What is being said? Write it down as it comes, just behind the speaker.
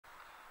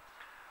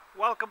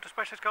Welcome to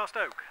Specialist Car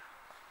Stoke.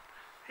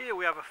 Here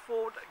we have a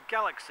Ford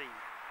Galaxy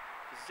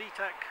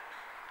Z-Tech,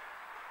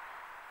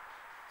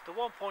 the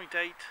 1.8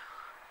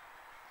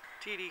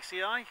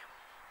 TDCi,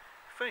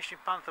 finished in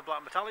Panther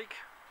Black Metallic.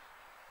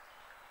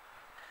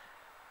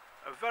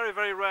 A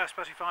very rare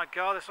specified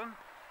car, this one.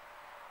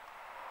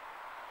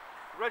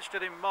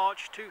 Registered in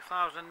March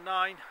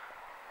 2009,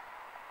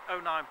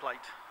 09 plate.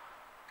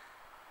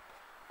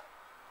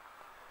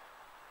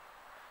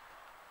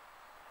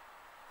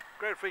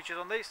 Great features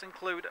on this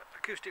include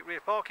acoustic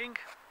rear parking,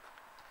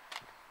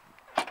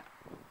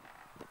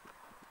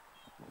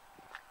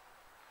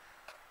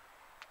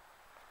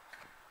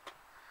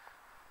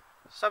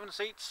 seven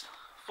seats,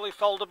 fully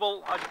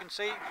foldable as you can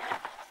see,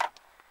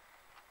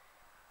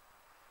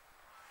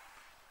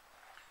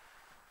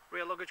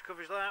 rear luggage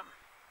covers there,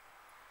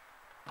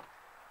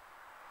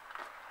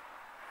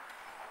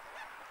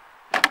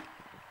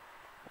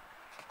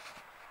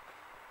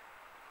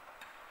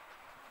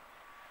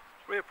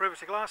 rear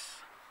privacy glass.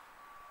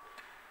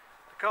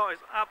 The car is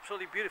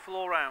absolutely beautiful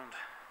all round,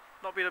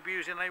 not been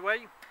abused in any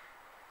way.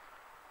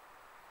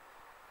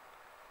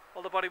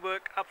 All the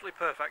bodywork absolutely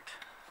perfect,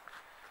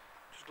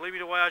 just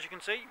gleaming away as you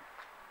can see.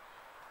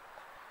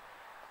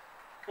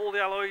 All the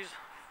alloys,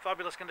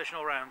 fabulous condition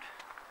all round.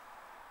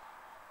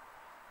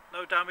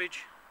 No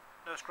damage,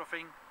 no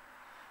scruffing.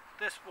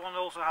 This one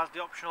also has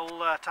the optional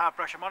tire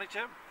pressure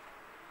monitor.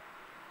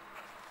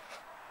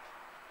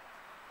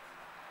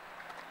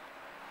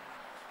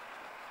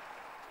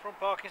 Front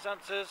parking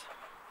sensors,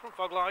 front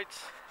fog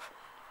lights.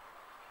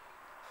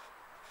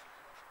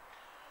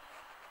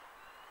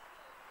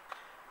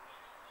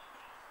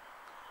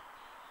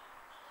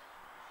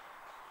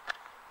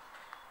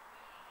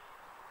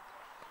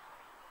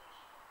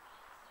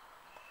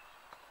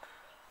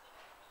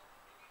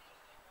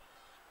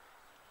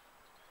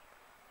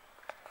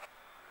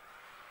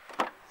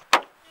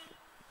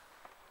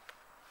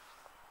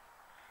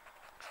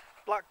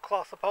 Black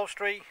cloth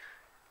upholstery.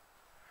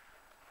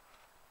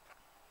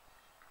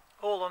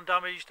 All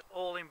undamaged,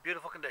 all in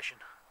beautiful condition.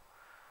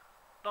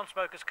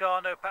 Non-smoker's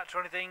car, no patch or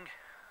anything,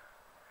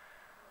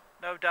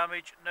 no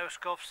damage, no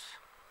scuffs.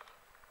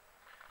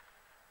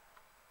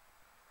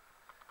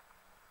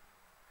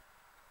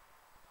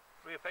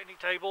 Rear picnic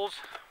tables.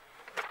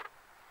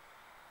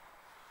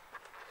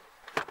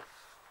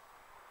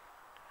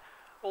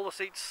 All the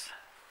seats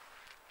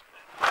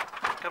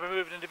can be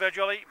moved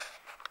individually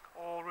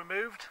or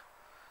removed.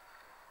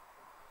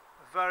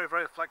 Very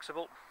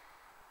flexible.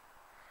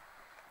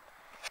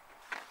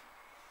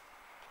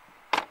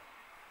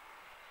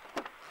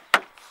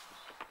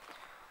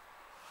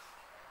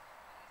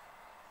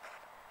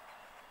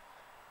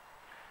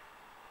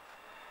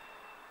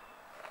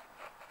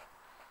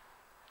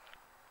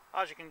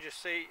 As you can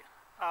just see,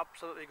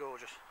 absolutely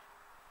gorgeous.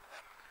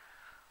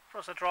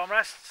 Front center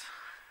armrests,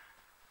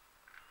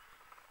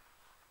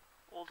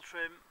 all the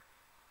trim,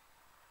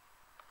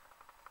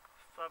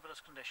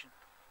 fabulous condition.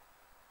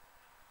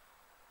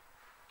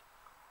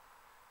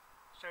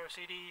 Stereo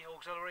CD,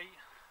 auxiliary,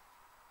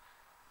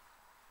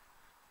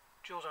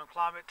 dual zone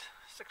climate,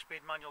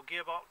 6-speed manual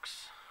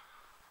gearbox.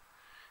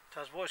 It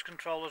has voice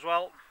control as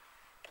well.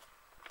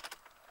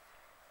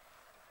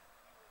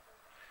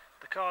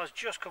 The car has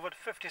just covered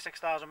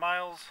 56,000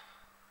 miles,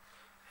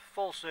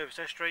 full service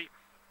history.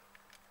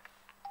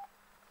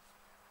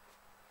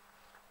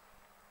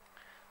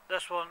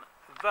 This one,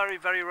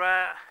 very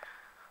rare.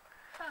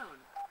 Phone.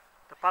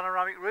 The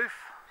panoramic roof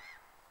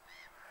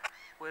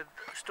with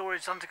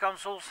storage center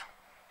consoles.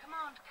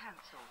 Command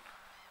cancelled.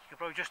 You can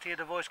probably just hear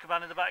the voice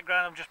command in the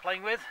background I'm just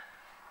playing with.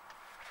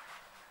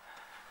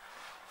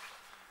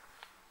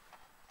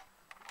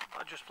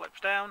 That just flips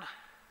down.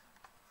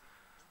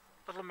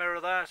 Little mirror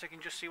there so you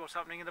can just see what's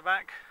happening in the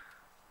back.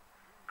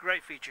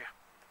 Great feature.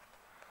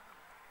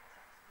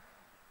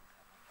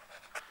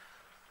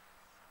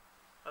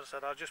 As I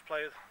said, I'll just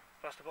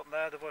press the button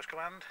there, the voice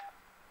command.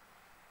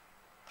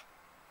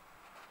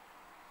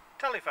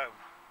 Telephone.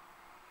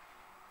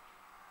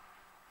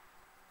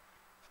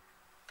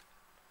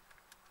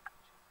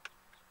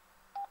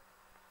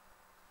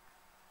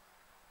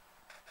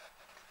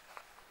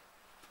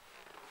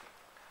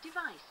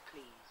 Device,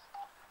 please.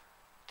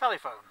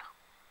 Telephone.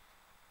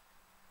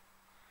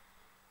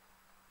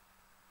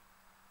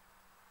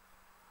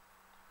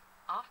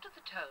 After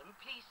the tone,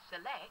 please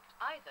select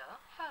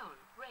either phone,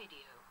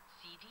 radio,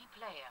 CD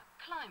player,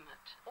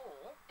 climate,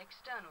 or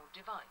external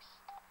device.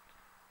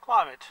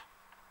 Climate.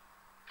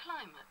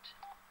 Climate.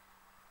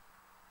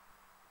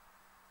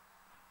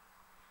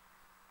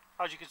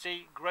 As you can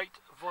see, great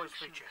voice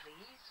Function, feature.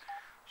 please.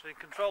 So you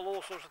can control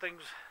all sorts of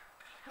things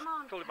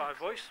Command totally by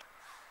cancelled. voice.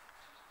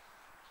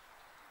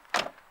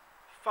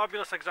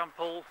 Fabulous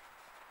example,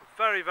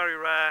 very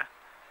rare,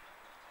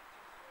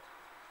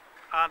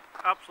 and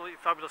absolutely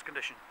fabulous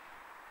condition.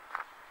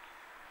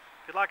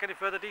 If you'd like any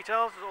further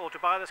details or to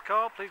buy this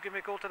car, please give me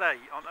a call today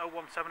on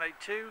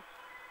 01782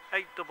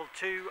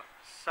 822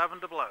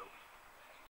 700.